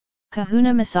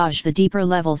Kahuna massage. The deeper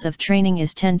levels of training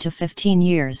is 10 to 15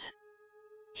 years.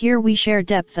 Here we share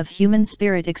depth of human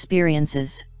spirit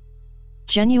experiences.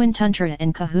 Genuine Tantra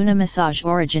and Kahuna massage.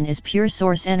 Origin is pure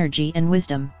source energy and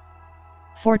wisdom.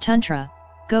 For Tantra,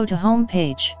 go to home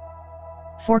page.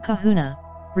 For Kahuna,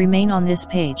 remain on this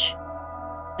page.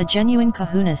 A genuine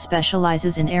Kahuna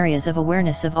specializes in areas of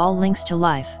awareness of all links to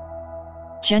life.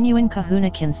 Genuine Kahuna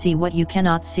can see what you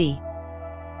cannot see.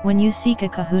 When you seek a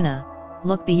Kahuna,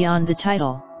 look beyond the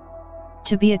title.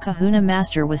 To be a Kahuna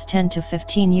master was 10 to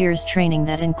 15 years training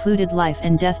that included life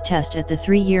and death test at the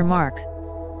 3-year mark.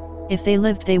 If they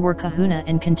lived, they were Kahuna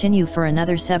and continue for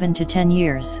another 7 to 10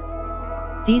 years.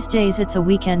 These days it's a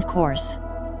weekend course.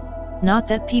 Not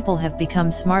that people have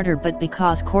become smarter, but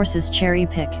because courses cherry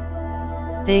pick.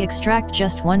 They extract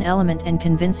just one element and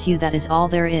convince you that is all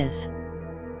there is.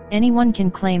 Anyone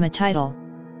can claim a title.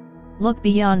 Look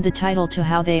beyond the title to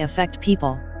how they affect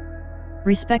people.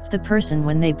 Respect the person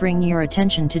when they bring your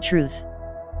attention to truth.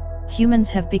 Humans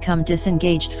have become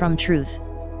disengaged from truth.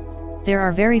 There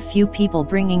are very few people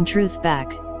bringing truth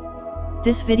back.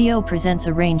 This video presents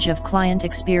a range of client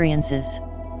experiences.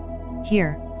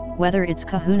 Here, whether it's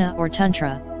Kahuna or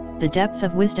Tantra, the depth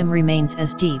of wisdom remains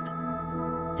as deep.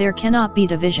 There cannot be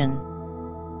division.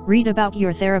 Read about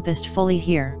your therapist fully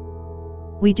here.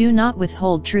 We do not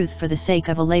withhold truth for the sake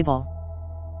of a label.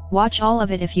 Watch all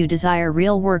of it if you desire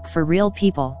real work for real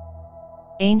people.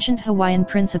 Ancient Hawaiian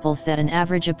principles that an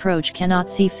average approach cannot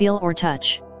see, feel or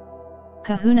touch.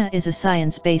 Kahuna is a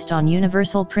science based on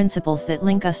universal principles that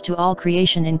link us to all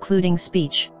creation, including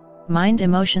speech, mind,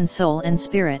 emotion, soul and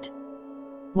spirit.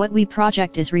 What we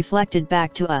project is reflected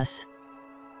back to us.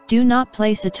 Do not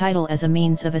place a title as a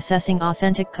means of assessing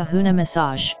authentic Kahuna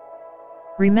massage.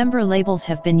 Remember, labels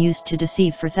have been used to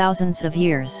deceive for thousands of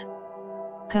years.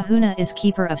 Kahuna is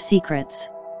keeper of secrets.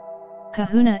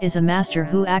 Kahuna is a master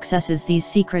who accesses these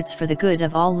secrets for the good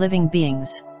of all living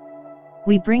beings.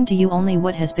 We bring to you only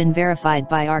what has been verified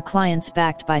by our clients,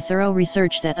 backed by thorough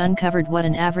research that uncovered what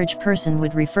an average person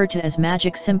would refer to as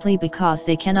magic simply because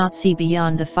they cannot see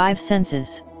beyond the 5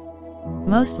 senses.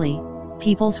 Mostly,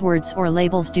 people's words or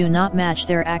labels do not match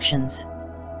their actions.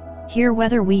 Here,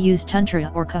 whether we use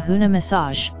Tantra or Kahuna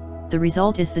massage, the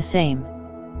result is the same.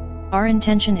 Our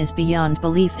intention is beyond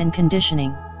belief and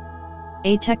conditioning.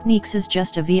 A techniques is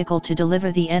just a vehicle to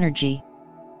deliver the energy.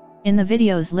 In the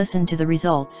videos, listen to the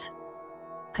results.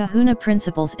 Kahuna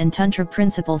principles and Tantra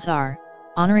principles are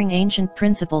honoring ancient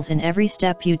principles in every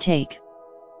step you take.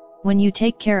 When you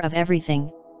take care of everything,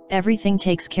 everything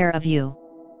takes care of you.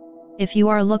 If you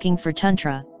are looking for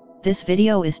Tantra, this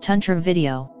video is Tantra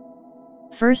video.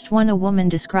 First one, a woman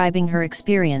describing her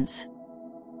experience.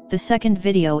 The second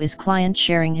video is client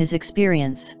sharing his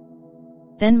experience.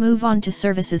 Then move on to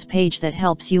services page that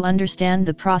helps you understand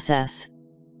the process.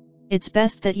 It's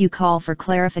best that you call for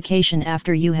clarification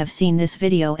after you have seen this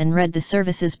video and read the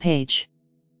services page.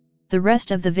 The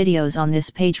rest of the videos on this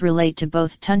page relate to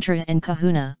both Tantra and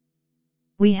Kahuna.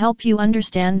 We help you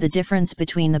understand the difference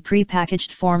between the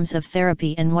pre-packaged forms of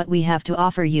therapy and what we have to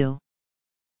offer you.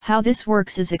 How this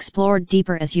works is explored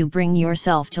deeper as you bring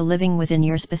yourself to living within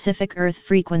your specific earth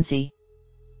frequency.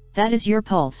 That is your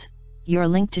pulse, your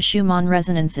link to Schumann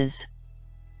resonances.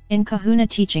 In Kahuna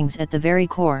teachings, at the very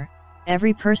core,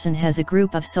 every person has a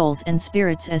group of souls and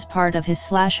spirits as part of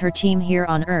his/her team here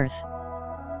on earth.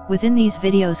 Within these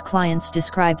videos, clients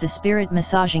describe the spirit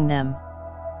massaging them.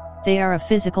 They are a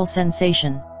physical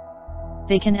sensation.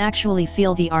 They can actually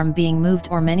feel the arm being moved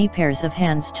or many pairs of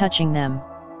hands touching them.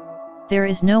 There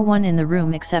is no one in the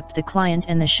room except the client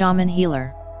and the shaman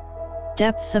healer.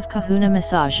 Depths of Kahuna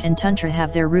massage and Tantra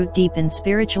have their root deep in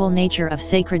spiritual nature of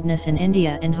sacredness in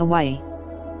India and Hawaii.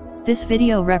 This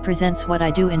video represents what I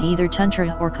do in either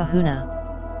Tantra or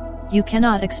Kahuna. You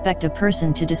cannot expect a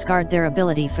person to discard their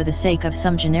ability for the sake of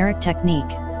some generic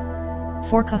technique.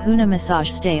 For Kahuna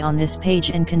massage, stay on this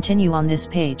page and continue on this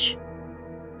page.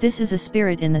 This is a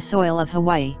spirit in the soil of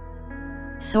Hawaii.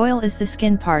 Soil is the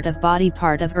skin part of body,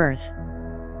 part of earth.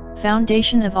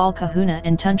 Foundation of all Kahuna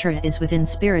and Tantra is within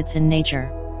spirits in nature.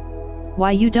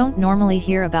 Why you don't normally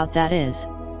hear about that is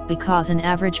because an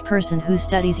average person who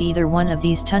studies either one of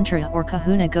these, Tantra or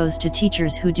Kahuna, goes to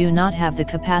teachers who do not have the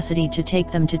capacity to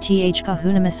take them to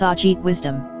Kahuna massage, eat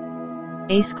wisdom.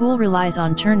 A school relies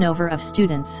on turnover of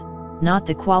students, not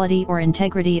the quality or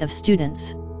integrity of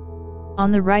students.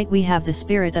 On the right we have the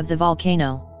spirit of the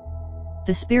volcano.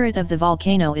 The spirit of the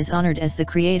volcano is honored as the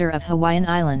creator of Hawaiian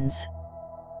Islands.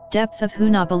 Depth of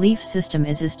Huna belief system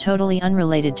is totally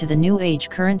unrelated to the New Age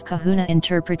current Kahuna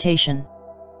interpretation.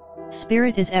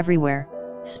 Spirit is everywhere,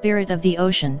 spirit of the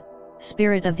ocean,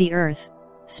 spirit of the earth,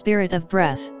 spirit of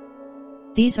breath.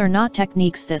 These are not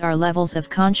techniques that our levels of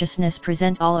consciousness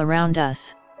present all around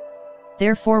us.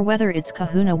 Therefore, whether it's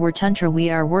Kahuna or Tantra, we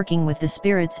are working with the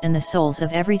spirits and the souls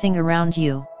of everything around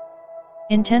you.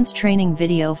 Intense training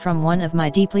video from one of my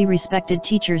deeply respected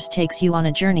teachers takes you on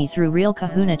a journey through real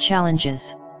Kahuna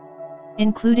challenges,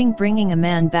 including bringing a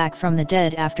man back from the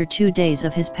dead after 2 days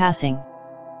of his passing.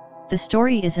 The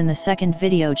story is in the second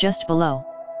video just below.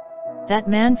 That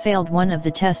man failed one of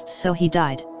the tests, so he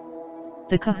died.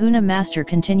 The Kahuna master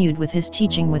continued with his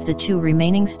teaching with the 2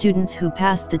 remaining students who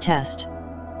passed the test.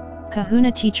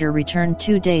 Kahuna teacher returned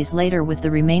 2 days later with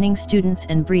the remaining students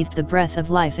and breathed the breath of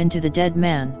life into the dead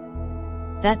man.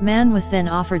 That man was then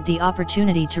offered the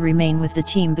opportunity to remain with the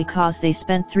team because they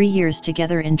spent 3 years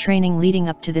together in training leading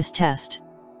up to this test.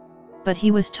 But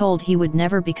he was told he would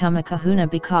never become a Kahuna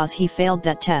because he failed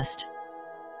that test.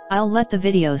 I'll let the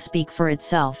video speak for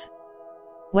itself.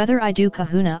 Whether I do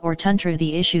Kahuna or Tantra,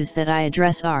 the issues that I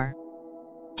address are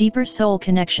deeper soul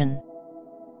connection,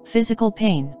 physical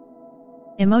pain,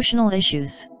 emotional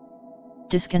issues,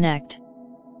 disconnect,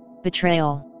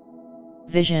 betrayal,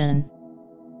 vision,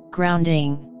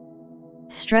 grounding,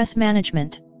 stress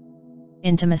management,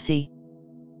 intimacy,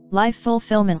 life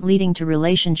fulfillment leading to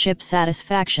relationship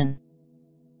satisfaction.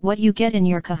 What you get in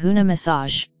your Kahuna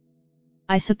massage.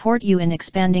 I support you in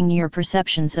expanding your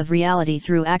perceptions of reality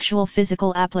through actual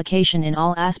physical application in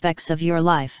all aspects of your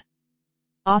life.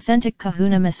 Authentic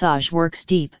Kahuna massage works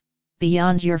deep,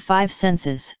 beyond your 5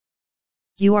 senses.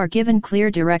 You are given clear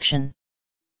direction.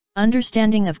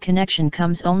 Understanding of connection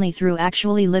comes only through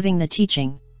actually living the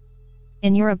teaching.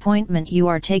 In your appointment, you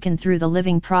are taken through the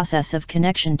living process of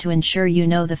connection to ensure you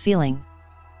know the feeling.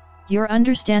 Your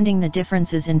understanding the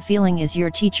differences in feeling is your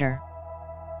teacher.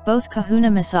 Both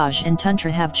Kahuna massage and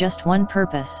Tantra have just one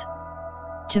purpose: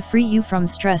 to free you from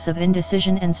stress of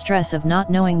indecision and stress of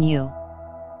not knowing you.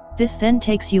 This then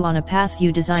takes you on a path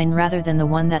you design rather than the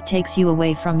one that takes you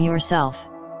away from yourself.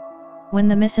 When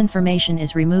the misinformation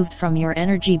is removed from your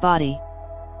energy body,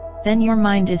 then your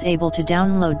mind is able to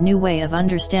download new way of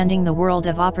understanding the world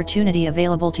of opportunity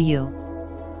available to you,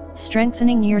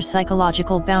 strengthening your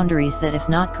psychological boundaries that, if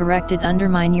not corrected,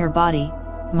 undermine your body,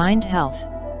 mind health.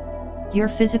 Your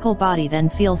physical body then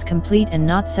feels complete and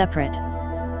not separate.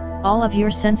 All of your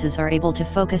senses are able to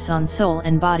focus on soul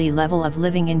and body level of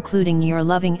living, including your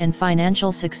loving and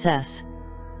financial success.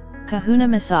 Kahuna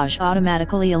massage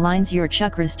automatically aligns your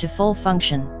chakras to full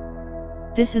function.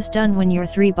 This is done when your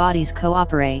 3 bodies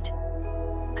cooperate.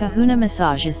 Kahuna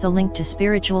massage is the link to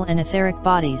spiritual and etheric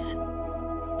bodies,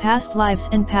 past lives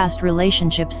and past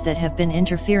relationships that have been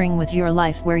interfering with your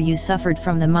life, where you suffered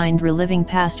from the mind reliving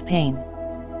past pain.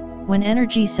 When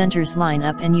energy centers line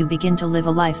up and you begin to live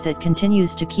a life that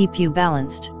continues to keep you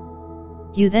balanced,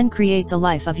 you then create the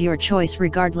life of your choice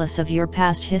regardless of your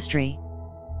past history.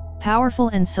 Powerful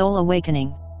and soul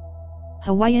awakening.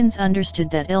 Hawaiians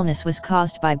understood that illness was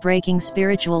caused by breaking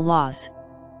spiritual laws.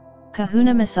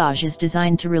 Kahuna massage is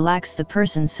designed to relax the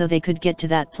person so they could get to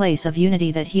that place of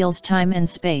unity that heals time and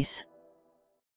space.